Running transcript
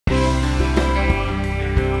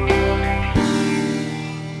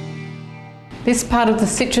This part of the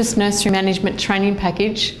citrus nursery management training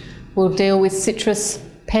package will deal with citrus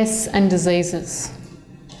pests and diseases.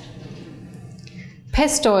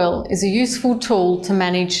 Pest oil is a useful tool to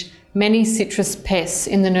manage many citrus pests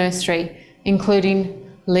in the nursery,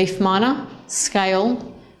 including leaf miner,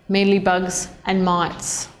 scale, mealybugs and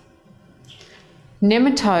mites.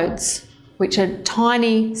 Nematodes, which are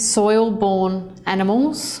tiny soil-borne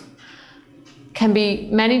animals, can be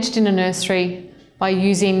managed in a nursery by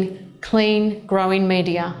using clean growing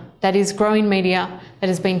media, that is growing media that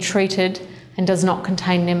has been treated and does not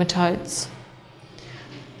contain nematodes.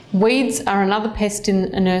 Weeds are another pest in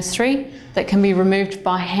a nursery that can be removed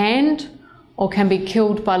by hand or can be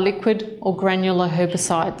killed by liquid or granular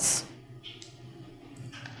herbicides.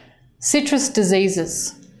 Citrus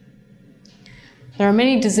diseases. There are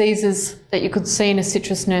many diseases that you could see in a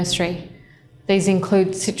citrus nursery. These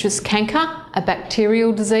include citrus canker, a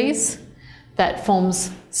bacterial disease that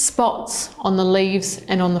forms spots on the leaves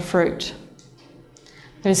and on the fruit.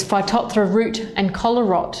 There's Phytophthora root and collar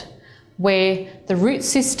rot, where the root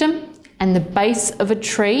system and the base of a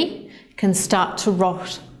tree can start to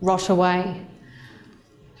rot away.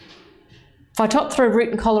 Phytophthora root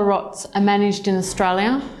and collar rots are managed in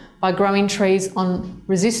Australia by growing trees on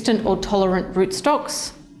resistant or tolerant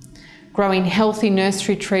rootstocks, growing healthy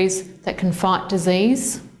nursery trees that can fight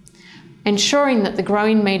disease, ensuring that the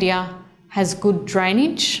growing media has good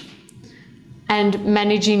drainage, and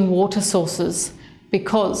managing water sources,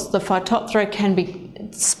 because the Phytophthora can be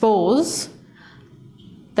spores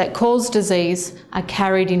that cause disease are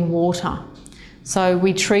carried in water. So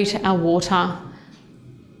we treat our water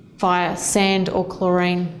via sand or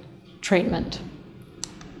chlorine treatment.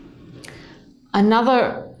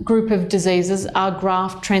 Another group of diseases are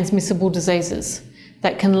graft transmissible diseases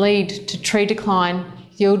that can lead to tree decline,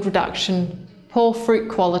 yield reduction, poor fruit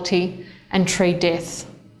quality and tree death.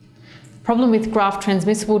 The problem with graft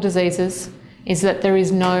transmissible diseases is that there is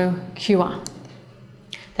no cure.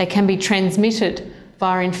 They can be transmitted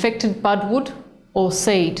via infected budwood or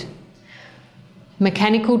seed,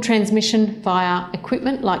 mechanical transmission via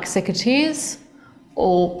equipment like secateurs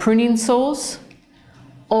or pruning saws,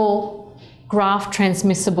 or graft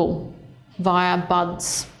transmissible via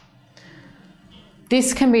buds.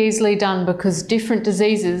 This can be easily done because different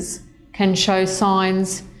diseases can show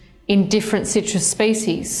signs in different citrus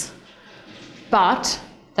species, but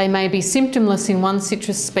they may be symptomless in one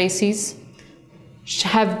citrus species,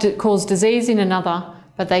 cause disease in another,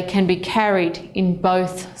 but they can be carried in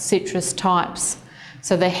both citrus types.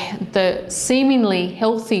 So the seemingly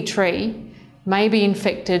healthy tree may be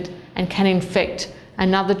infected and can infect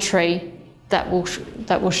another tree that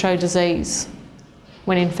will show disease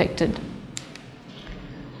when infected.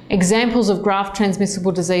 Examples of graft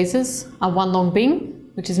transmissible diseases are one long bing,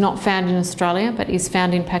 which is not found in Australia but is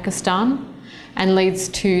found in Pakistan and leads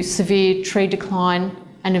to severe tree decline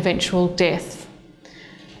and eventual death,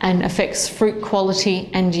 and affects fruit quality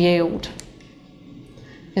and yield.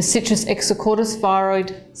 There's citrus exocortis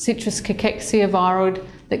viroid, citrus cachexia viroid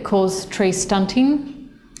that cause tree stunting.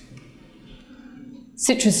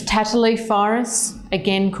 Citrus tatterleaf virus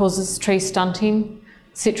again causes tree stunting.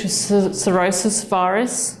 Citrus cirrhosis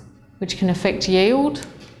virus, which can affect yield.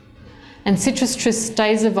 And citrus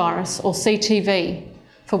tristeza virus, or CTV,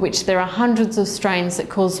 for which there are hundreds of strains that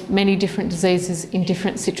cause many different diseases in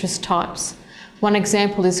different citrus types. One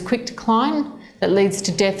example is quick decline that leads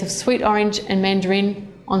to death of sweet orange and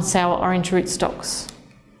mandarin on sour orange rootstocks.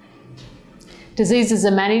 Diseases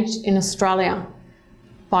are managed in Australia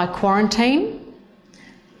by quarantine.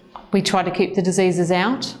 We try to keep the diseases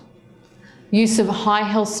out. Use of high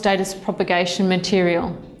health status propagation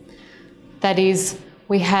material. That is,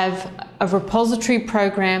 we have a repository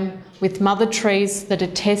program with mother trees that are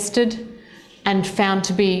tested and found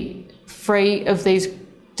to be free of these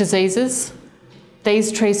diseases.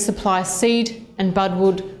 These trees supply seed and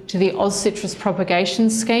budwood to the AusCitrus propagation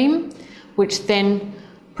scheme, which then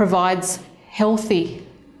provides healthy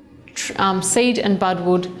seed and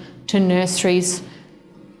budwood to nurseries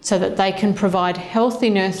so that they can provide healthy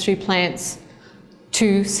nursery plants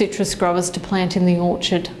to citrus growers to plant in the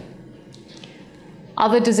orchard.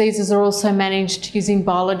 Other diseases are also managed using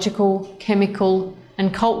biological, chemical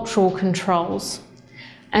and cultural controls.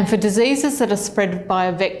 And for diseases that are spread by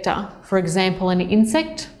a vector, for example an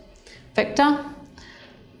insect vector,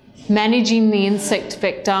 managing the insect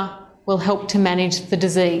vector will help to manage the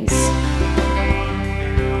disease.